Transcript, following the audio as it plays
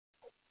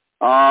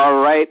All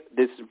right,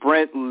 this is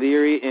Brent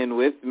Leary, and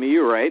with me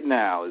right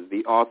now is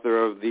the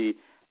author of the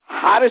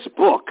hottest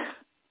book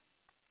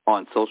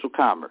on social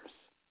commerce,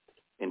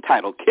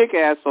 entitled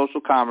Kick-Ass Social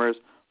Commerce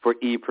for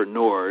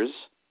E-Preneurs.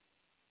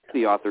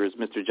 The author is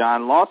Mr.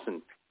 John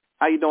Lawson.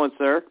 How you doing,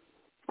 sir?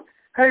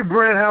 Hey,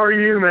 Brent, how are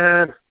you,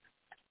 man?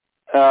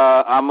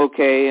 I'm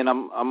okay, and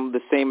I'm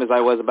the same as I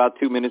was about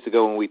 2 minutes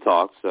ago when we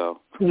talked.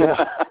 So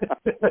yeah.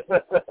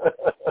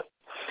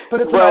 But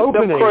it's an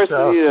opening, of course,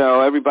 so. you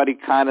know, everybody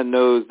kind of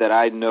knows that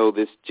I know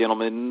this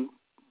gentleman,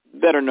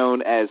 better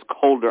known as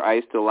Colder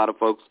Ice to a lot of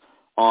folks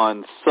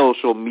on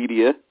social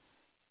media.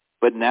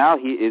 But now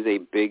he is a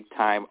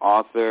big-time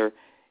author.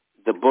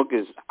 The book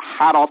is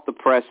hot off the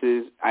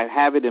presses. I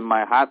have it in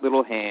my hot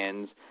little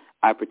hands.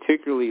 I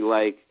particularly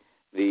like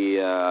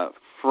the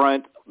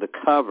front, the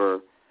cover,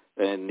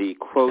 and the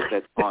quote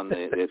that's on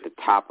the at the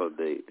top of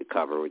the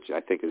cover, which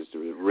I think is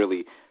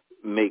really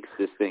makes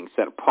this thing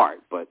set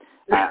apart. But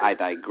I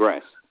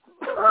digress.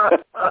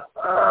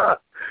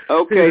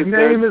 Okay, his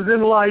name is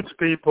in lights,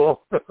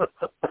 people.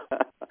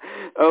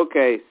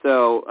 Okay,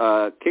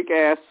 so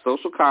Kick-Ass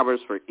Social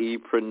Commerce for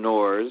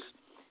E-Preneurs.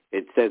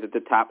 It says at the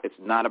top, it's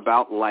not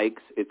about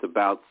likes, it's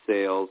about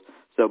sales.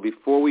 So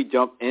before we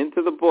jump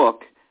into the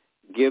book,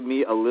 give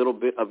me a little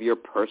bit of your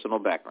personal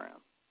background.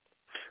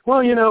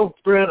 Well, you know,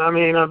 Brent, I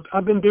mean,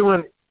 I've been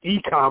doing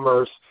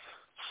e-commerce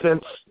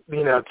since,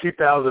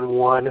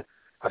 2001.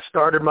 I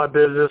started my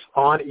business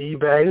on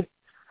eBay,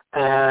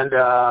 and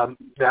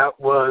that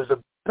was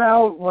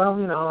about,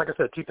 like I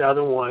said,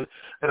 2001.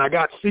 And I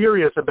got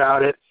serious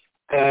about it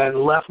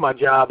and left my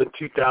job in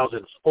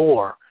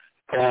 2004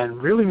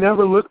 and really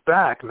never looked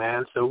back,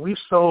 man. So we've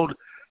sold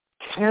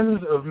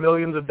tens of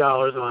millions of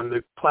dollars on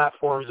the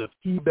platforms of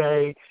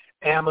eBay,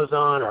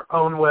 Amazon, our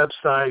own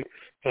website,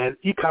 and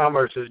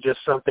e-commerce is just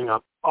something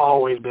I've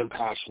always been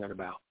passionate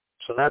about.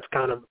 So that's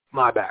kind of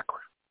my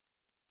background.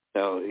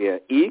 So, yeah,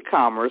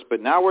 e-commerce,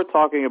 but now we're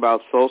talking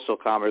about social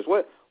commerce.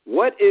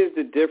 What is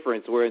the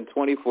difference? We're in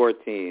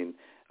 2014,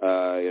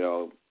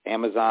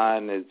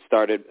 Amazon had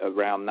started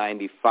around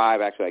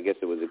 95. Actually, I guess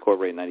it was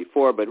incorporated in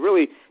 94, but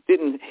really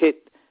didn't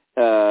hit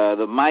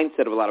the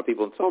mindset of a lot of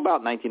people until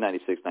about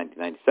 1996,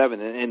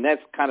 1997, and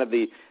that's kind of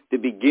the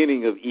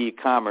beginning of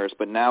e-commerce.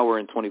 But now we're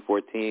in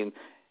 2014,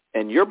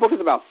 and your book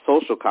is about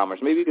social commerce.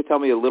 Maybe you could tell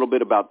me a little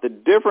bit about the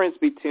difference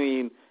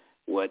between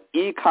what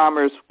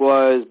e-commerce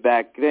was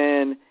back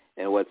then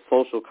and what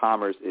social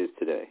commerce is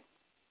today.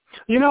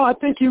 I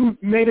think you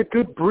made a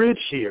good bridge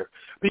here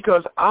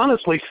because,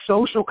 honestly,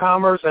 social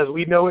commerce as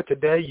we know it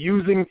today,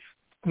 using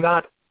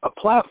not a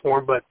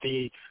platform but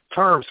the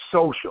term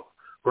social,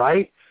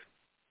 right?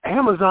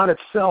 Amazon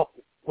itself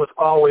was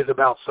always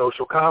about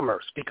social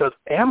commerce because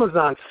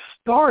Amazon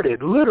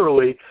started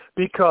literally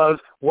because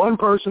one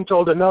person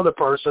told another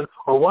person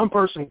or one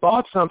person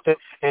bought something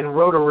and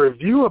wrote a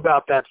review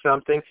about that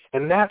something,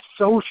 and that's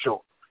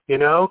social,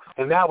 and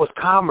that was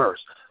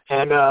commerce.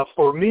 And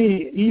for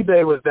me,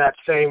 eBay was that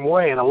same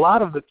way. And a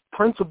lot of the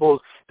principles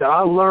that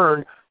I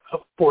learned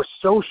for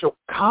social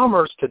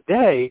commerce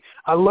today,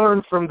 I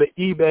learned from the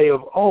eBay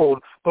of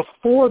old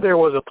before there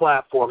was a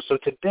platform. So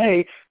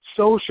today,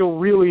 social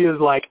really is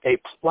like a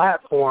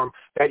platform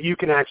that you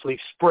can actually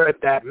spread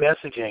that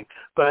messaging.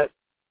 But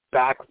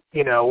back,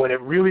 when it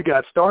really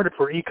got started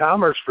for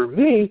e-commerce for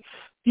me,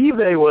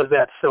 eBay was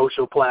that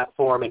social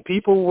platform, and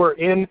people were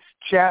in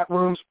chat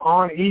rooms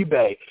on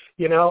eBay.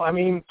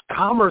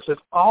 Commerce has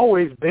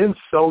always been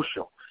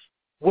social.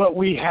 What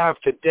we have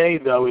today,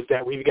 though, is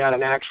that we've got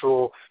an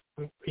actual,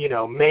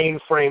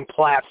 mainframe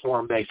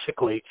platform,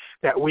 basically,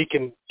 that we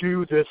can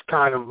do this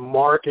kind of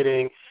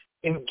marketing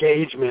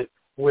engagement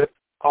with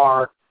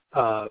our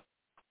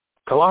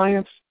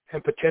clients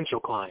and potential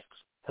clients.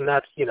 And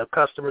that's,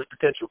 customers,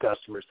 potential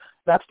customers.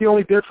 That's the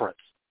only difference.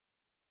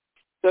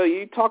 So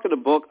you talk in the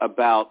book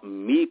about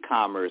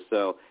me-commerce.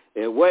 So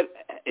what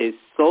is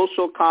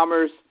social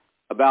commerce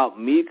about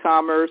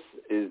me-commerce?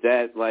 Is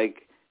that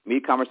like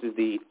me-commerce is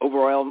the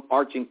overall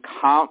arching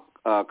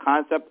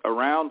concept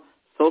around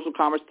social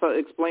commerce?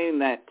 Explain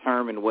that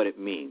term and what it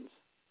means.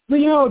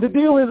 Well, the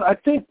deal is I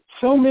think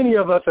so many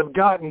of us have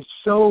gotten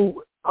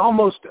so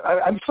almost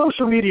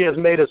social media has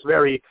made us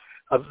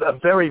a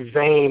very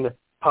vain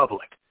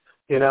public,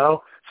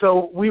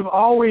 So we've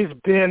always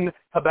been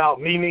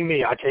about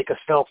me. I take a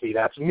selfie.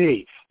 That's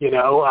me.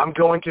 I'm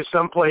going to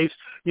someplace,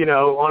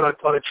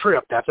 on a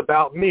trip. That's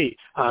about me.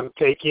 I'm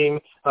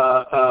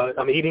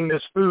eating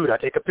this food. I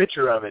take a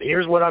picture of it.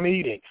 Here's what I'm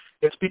eating.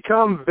 It's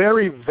become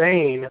very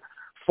vain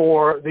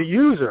for the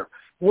user.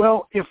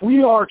 Well, if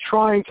we are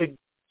trying to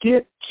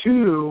get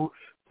to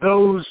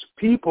those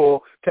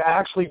people to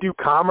actually do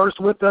commerce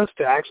with us,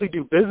 to actually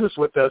do business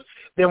with us,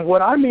 then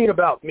what I mean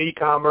about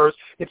me-commerce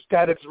is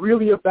that it's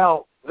really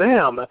about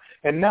them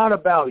and not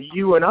about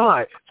you and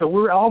I. So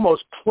we're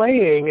almost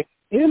playing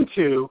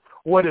into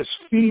what is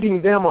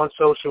feeding them on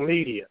social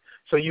media.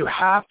 So you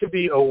have to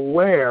be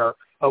aware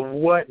of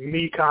what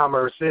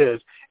me-commerce is,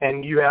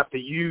 and you have to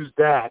use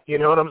that, you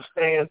know what I'm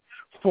saying,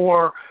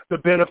 for the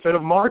benefit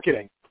of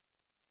marketing.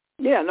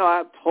 Yeah, no,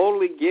 I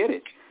totally get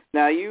it.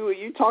 Now,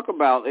 you talk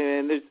about,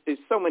 and there's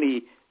so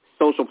many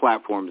social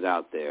platforms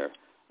out there.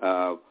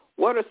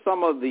 What are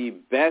some of the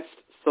best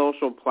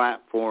social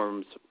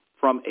platforms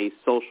from a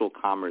social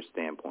commerce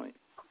standpoint?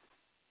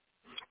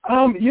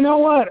 You know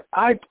what?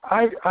 I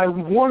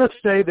want to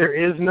say there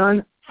is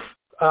none.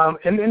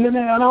 And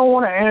I don't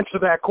want to answer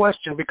that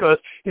question, because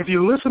if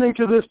you're listening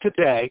to this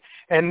today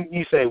and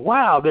you say,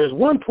 wow, there's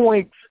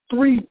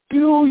 1.3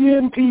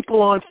 billion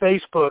people on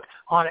Facebook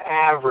on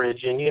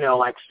average, and,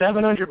 like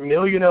 700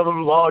 million of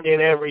them log in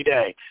every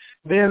day,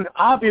 then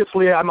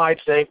obviously I might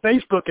say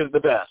Facebook is the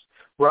best,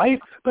 right?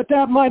 But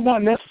that might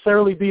not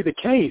necessarily be the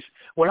case.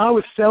 When I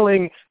was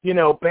selling,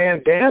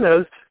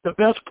 bandanas, the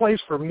best place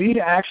for me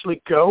to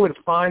actually go and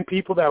find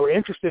people that were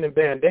interested in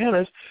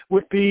bandanas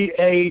would be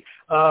a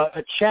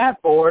chat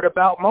board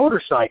about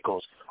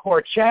motorcycles or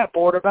a chat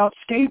board about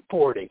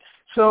skateboarding.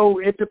 So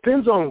it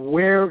depends on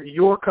where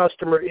your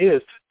customer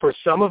is. For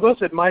some of us,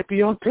 it might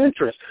be on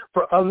Pinterest.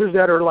 For others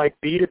that are like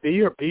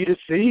B2B or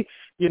B2C,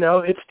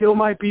 it still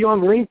might be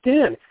on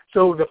LinkedIn.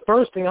 So the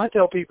first thing I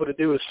tell people to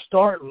do is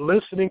start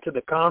listening to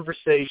the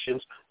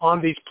conversations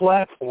on these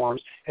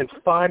platforms and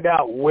find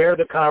out where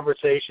the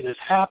conversation is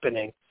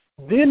happening.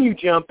 Then you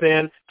jump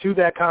in to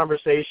that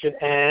conversation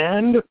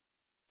and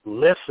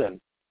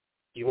listen.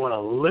 You want to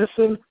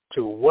listen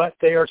to what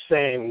they are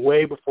saying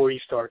way before you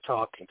start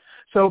talking.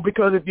 So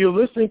because if you're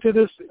listening to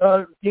this,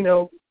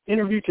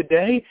 interview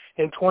today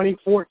in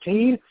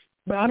 2014,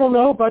 I don't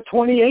know, by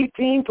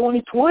 2018,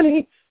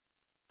 2020,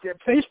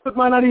 Facebook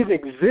might not even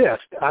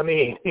exist.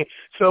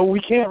 So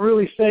we can't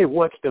really say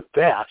what's the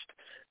best.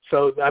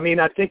 So, I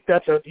think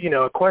that's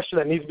a question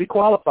that needs to be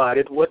qualified.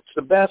 What's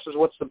the best is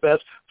what's the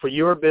best for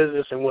your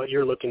business and what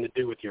you're looking to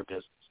do with your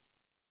business.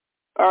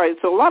 All right,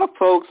 so a lot of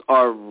folks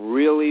are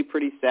really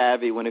pretty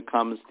savvy when it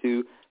comes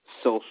to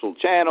social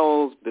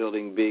channels,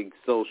 building big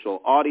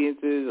social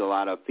audiences, a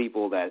lot of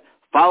people that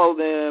follow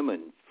them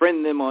and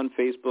friend them on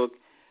Facebook.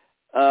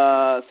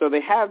 So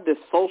they have the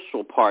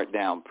social part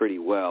down pretty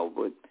well,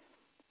 but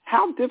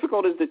how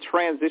difficult is the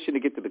transition to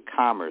get to the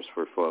commerce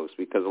for folks?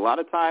 Because a lot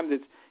of times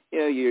it's,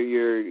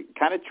 you're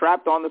kind of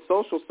trapped on the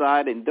social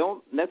side and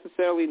don't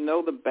necessarily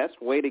know the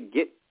best way to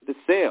get the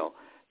sale.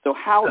 So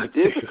how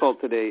difficult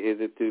today is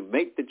it to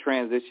make the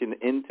transition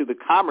into the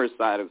commerce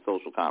side of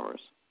social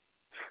commerce?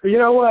 You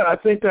know what? I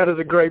think that is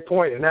a great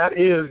point, and that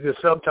is the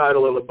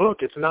subtitle of the book.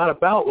 It's not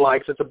about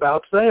likes, it's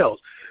about sales.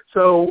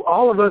 So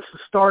all of us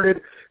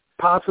started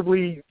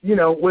possibly,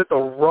 with a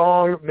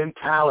wrong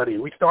mentality.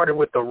 We started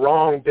with the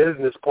wrong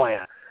business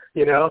plan.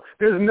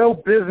 There's no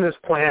business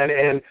plan,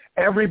 and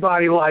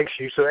everybody likes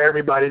you, so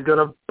everybody's going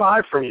to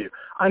buy from you.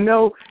 I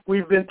know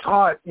we've been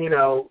taught,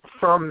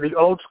 from the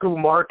old school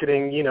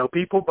marketing,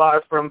 people buy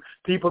from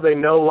people they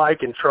know,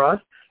 like, and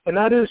trust, and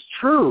that is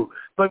true.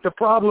 But the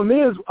problem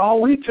is all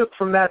we took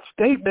from that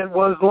statement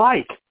was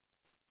like,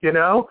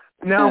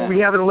 Now we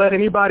haven't let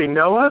anybody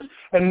know us,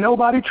 and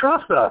nobody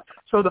trusts us.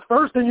 So the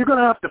first thing you're going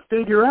to have to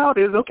figure out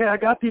is, okay, I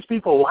got these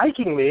people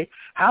liking me.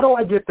 How do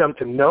I get them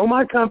to know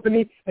my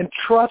company and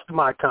trust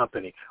my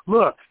company?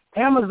 Look,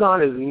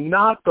 Amazon is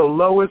not the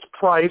lowest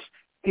price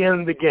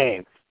in the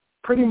game.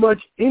 Pretty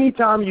much any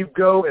time you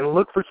go and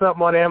look for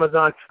something on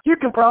Amazon, you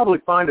can probably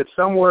find it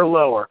somewhere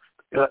lower,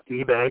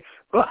 eBay.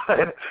 But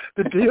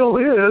the deal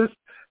is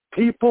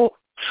people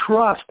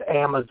trust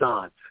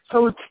Amazon.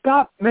 So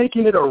stop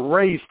making it a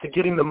race to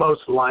getting the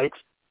most likes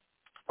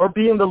or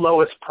being the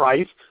lowest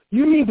price.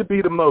 You need to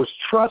be the most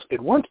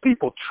trusted. Once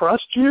people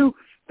trust you,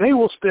 they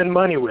will spend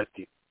money with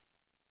you.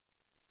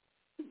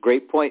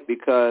 Great point,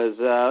 because,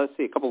 a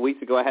couple of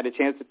weeks ago I had a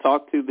chance to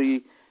talk to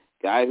the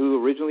guy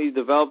who originally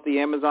developed the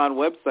Amazon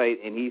website,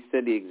 and he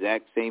said the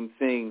exact same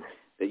thing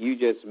that you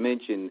just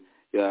mentioned.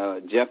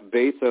 Jeff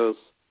Bezos,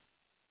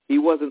 he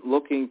wasn't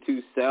looking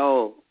to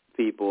sell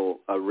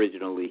people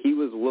originally. He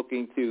was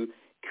looking to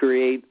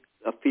create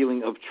a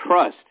feeling of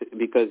trust,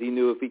 because he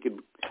knew if he could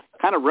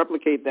kind of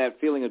replicate that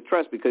feeling of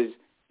trust, because,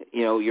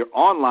 you're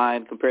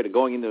online compared to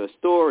going into a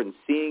store and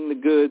seeing the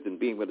goods and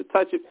being able to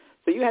touch it.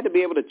 So you had to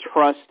be able to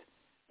trust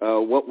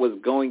what was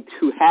going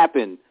to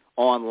happen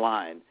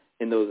online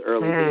in those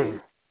early days.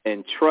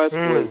 And trust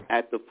was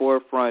at the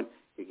forefront,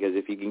 because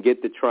if you can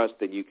get the trust,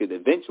 then you could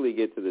eventually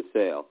get to the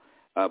sale.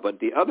 But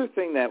the other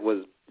thing that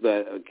was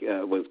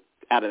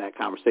out of that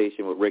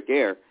conversation with Rick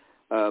Ayer,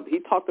 he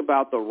talked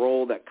about the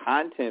role that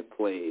content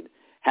played,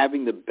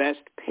 having the best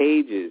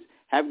pages,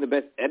 having the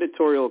best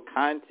editorial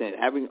content,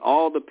 having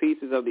all the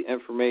pieces of the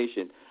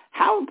information.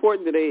 How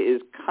important today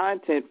is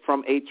content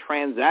from a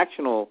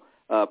transactional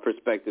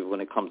perspective when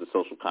it comes to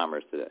social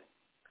commerce today?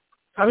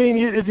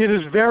 It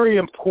is very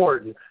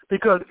important,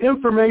 because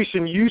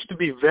information used to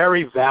be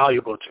very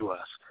valuable to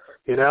us.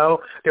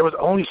 There was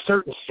only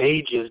certain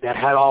sages that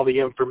had all the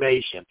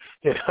information,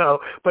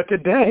 but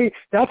today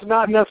that's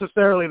not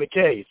necessarily the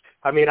case.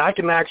 I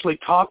can actually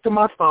talk to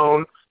my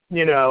phone,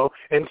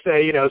 and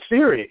say,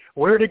 Siri,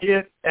 where to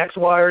get X,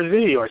 Y, or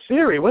Z, or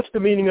Siri, what's the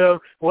meaning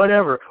of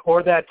whatever,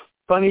 or that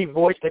funny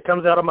voice that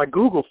comes out of my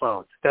Google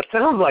phone that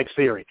sounds like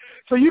Siri.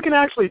 So you can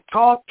actually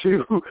talk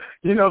to,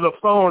 the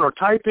phone or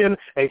type in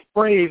a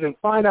phrase and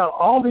find out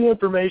all the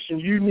information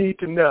you need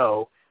to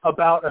know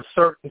about a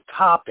certain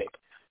topic.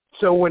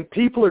 So when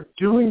people are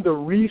doing the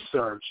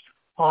research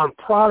on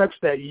products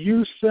that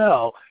you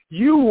sell,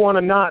 you want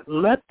to not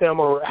let them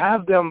or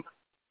have them,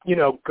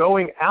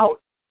 going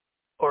out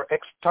or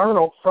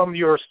external from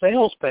your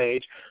sales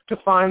page to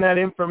find that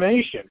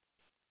information.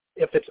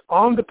 If it's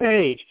on the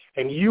page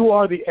and you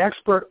are the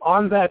expert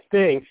on that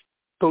thing,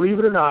 believe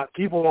it or not,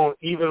 people won't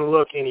even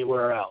look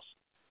anywhere else.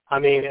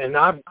 And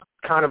I've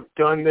kind of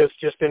done this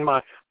just in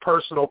my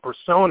personal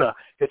persona.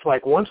 It's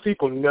like once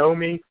people know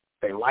me,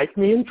 they like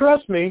me and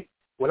trust me,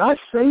 when I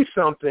say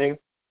something,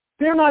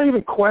 they're not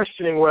even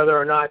questioning whether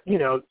or not,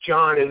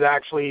 John is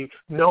actually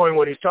knowing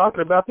what he's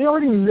talking about. They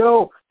already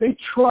know. They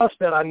trust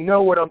that I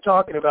know what I'm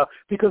talking about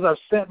because I've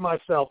set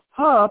myself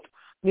up,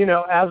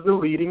 as the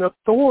leading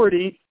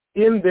authority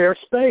in their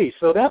space.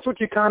 So that's what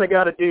you kind of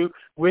got to do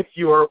with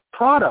your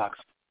products.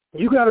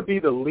 You got to be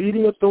the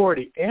leading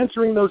authority,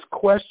 answering those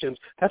questions.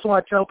 That's why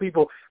I tell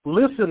people,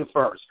 listen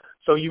first,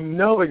 so you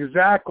know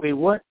exactly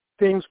what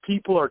things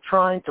people are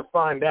trying to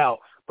find out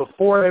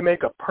before they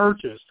make a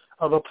purchase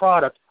of a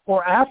product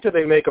or after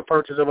they make a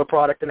purchase of a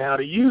product and how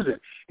to use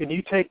it. And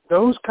you take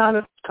those kind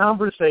of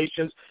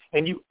conversations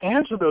and you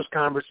answer those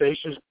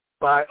conversations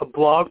by a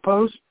blog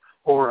post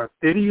or a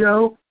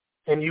video,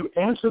 and you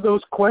answer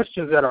those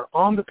questions that are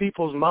on the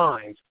people's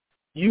minds,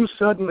 you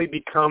suddenly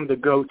become the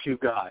go-to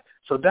guy.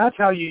 So that's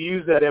how you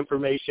use that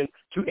information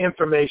to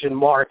information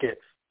market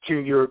to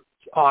your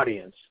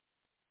audience.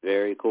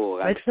 Very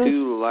cool. I Makes have sense?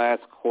 2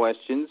 last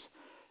questions.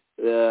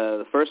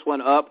 The first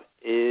one up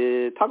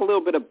is talk a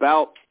little bit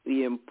about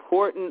the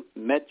important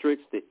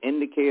metrics, the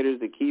indicators,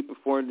 the key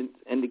performance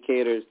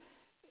indicators,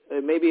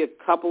 maybe a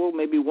couple,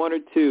 maybe 1 or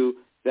 2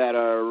 that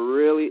are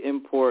really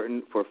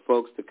important for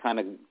folks to kind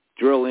of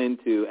drill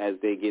into as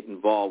they get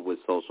involved with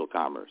social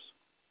commerce.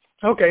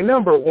 Okay,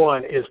 number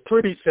 1 is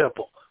pretty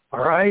simple, all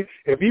right?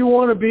 If you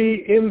want to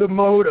be in the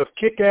mode of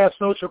kick-ass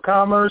social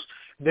commerce,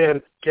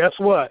 then guess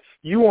what?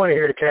 You want to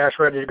hear the cash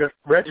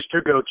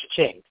register go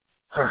cha-ching,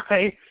 all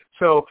right?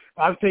 So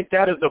I think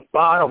that is the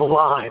bottom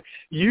line.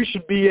 You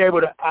should be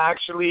able to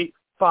actually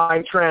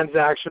find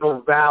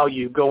transactional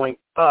value going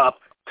up,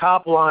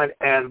 top line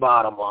and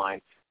bottom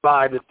line,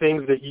 by the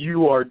things that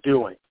you are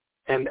doing.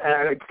 And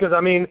because,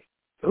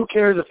 who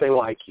cares if they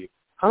like you?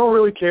 I don't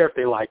really care if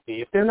they like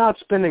me. If they're not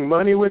spending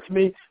money with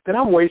me, then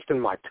I'm wasting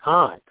my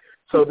time.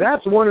 So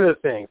that's one of the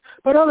things.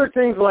 But other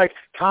things like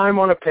time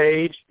on a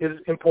page is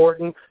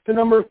important, the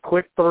number of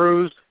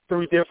click-throughs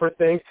through different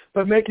things,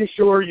 but making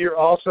sure you're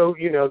also,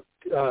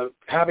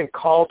 having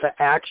call to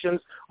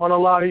actions on a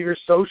lot of your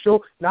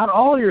social, not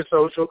all of your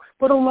social,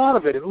 but a lot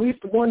of it, at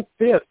least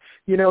 1/5.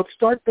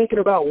 Start thinking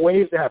about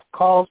ways to have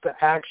calls to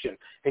action,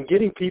 and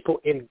getting people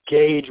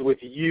engaged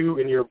with you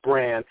and your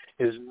brand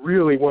is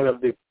really one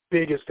of the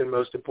biggest and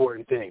most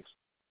important things.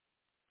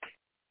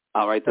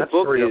 All right, the That's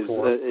book 3 or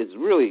 4. is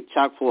really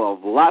chock full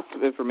of lots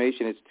of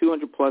information. It's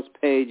 200-plus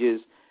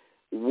pages.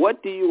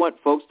 What do you want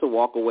folks to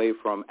walk away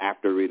from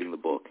after reading the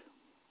book?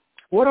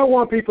 What I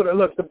want people to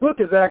look, the book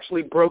is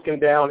actually broken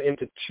down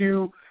into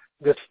 2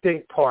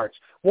 distinct parts.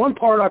 One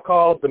part I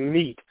call the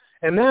meat,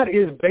 and that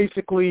is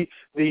basically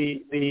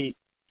the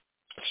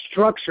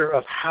structure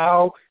of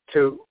how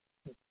to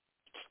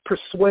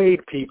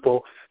persuade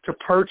people to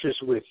purchase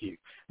with you.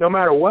 No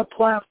matter what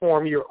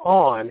platform you're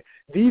on,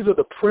 these are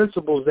the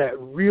principles that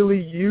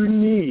really you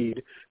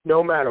need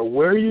no matter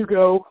where you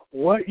go,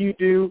 what you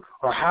do,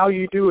 or how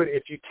you do it.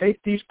 If you take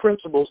these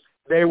principles,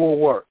 they will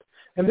work.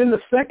 And then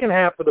the second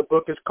half of the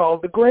book is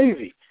called the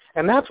gravy.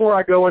 And that's where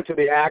I go into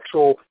the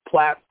actual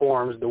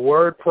platforms, the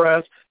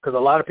WordPress, because a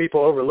lot of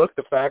people overlook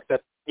the fact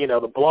that,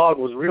 the blog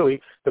was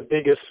really the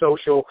biggest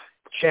social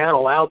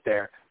channel out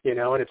there,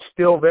 and it's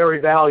still very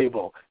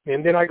valuable.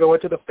 And then I go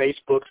into the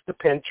Facebooks, the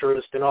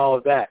Pinterest, and all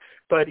of that.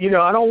 But,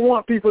 I don't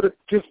want people to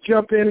just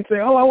jump in and say,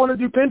 oh, I want to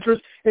do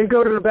Pinterest and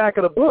go to the back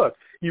of the book.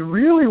 You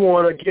really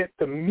want to get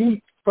the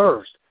meat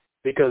first,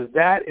 because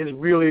that is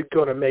really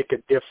going to make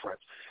a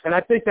difference. And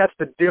I think that's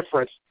the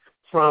difference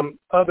from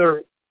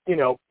other,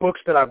 books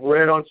that I've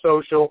read on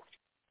social.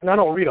 And I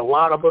don't read a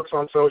lot of books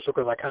on social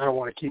because I kind of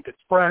want to keep it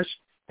fresh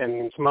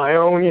and it's my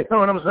own, you know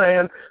what I'm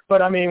saying?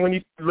 But, when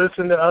you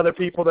listen to other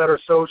people that are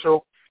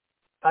social,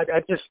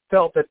 I just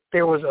felt that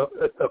there was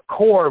a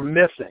core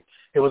missing.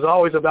 It was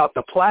always about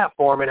the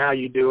platform and how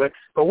you do it,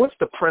 but what's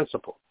the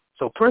principle?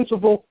 So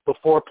principle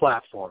before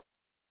platform.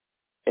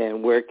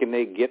 And where can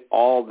they get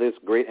all this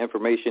great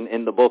information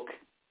in the book?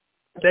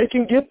 They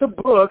can get the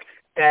book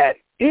at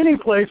any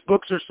place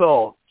books are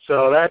sold.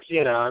 So that's,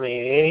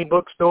 any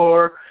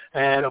bookstore,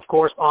 and, of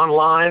course,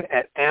 online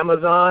at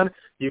Amazon.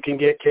 You can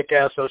get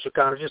Kick-Ass Social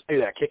Commerce. Just do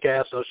that,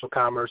 Kick-Ass Social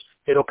Commerce.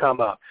 It'll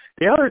come up.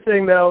 The other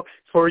thing, though,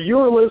 for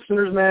your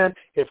listeners, man,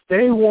 if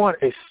they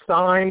want a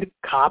signed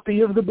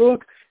copy of the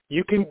book,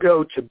 you can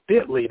go to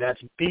bit.ly,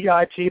 that's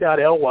bit.ly,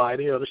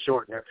 the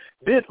shortener,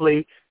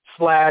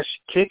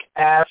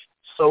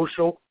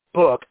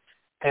 bit.ly/kickasssocialbook,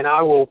 and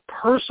I will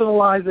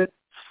personalize it,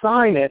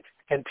 sign it,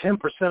 and 10%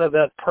 of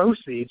that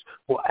proceeds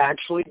will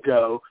actually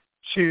go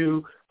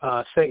to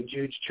St.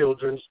 Jude's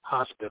Children's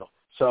Hospital.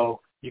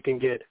 So you can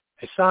get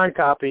a signed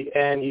copy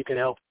and you can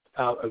help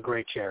out a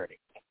great charity.